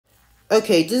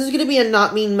Okay, this is gonna be a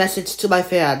not mean message to my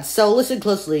fans, so listen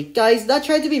closely. Guys, not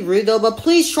trying to be rude though, but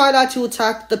please try not to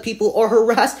attack the people or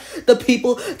harass the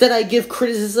people that I give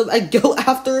criticism and go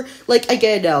after. Like,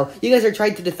 again, no. You guys are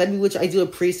trying to defend me, which I do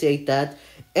appreciate that.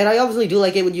 And I obviously do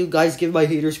like it when you guys give my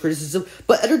haters criticism,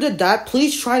 but other than that,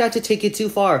 please try not to take it too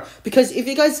far. Because if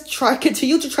you guys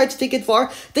continue to try to take it far,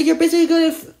 then you're basically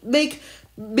gonna make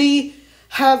me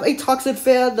have a toxic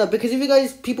fandom, because if you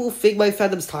guys, people think my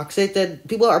fandom's toxic, then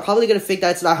people are probably gonna think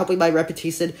that it's not helping my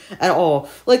reputation at all.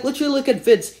 Like, literally look at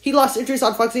Vince. He lost interest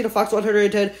on Foxy to Fox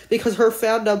 110 because her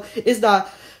fandom is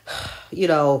not, you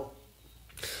know,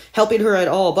 helping her at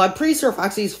all. But I'm pretty sure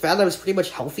Foxy's fandom is pretty much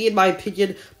healthy in my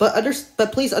opinion. But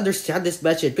please understand this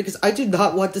message, because I do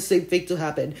not want the same thing to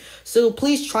happen. So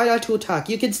please try not to attack.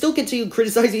 You can still continue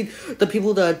criticizing the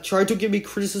people that try to give me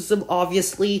criticism,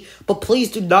 obviously, but please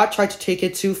do not try to take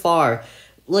it too far.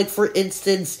 Like, for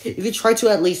instance, if you try to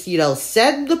at least, you know,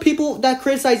 send the people that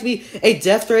criticize me a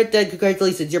death threat, then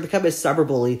congratulations, you're becoming a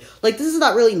cyberbully. Like, this is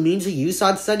not really mean to you,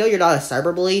 Sans. I know you're not a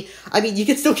cyberbully. I mean, you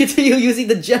can still continue using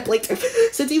the jet plane term.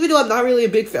 Since even though I'm not really a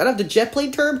big fan of the jet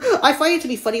plane term, I find it to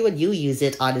be funny when you use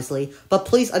it, honestly. But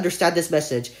please understand this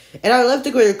message. And I love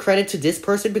to give credit to this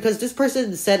person, because this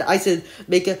person said I should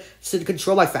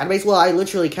control my fan base. Well, I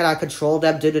literally cannot control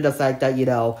them due to the fact that, you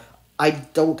know, I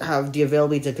don't have the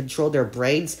ability to control their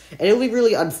brains, and it would be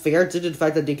really unfair due to the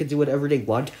fact that they can do whatever they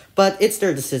want, but it's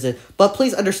their decision. But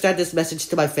please understand this message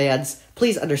to my fans.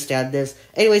 Please understand this.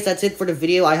 Anyways, that's it for the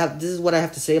video. This is what I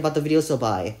have to say about the video, so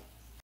bye.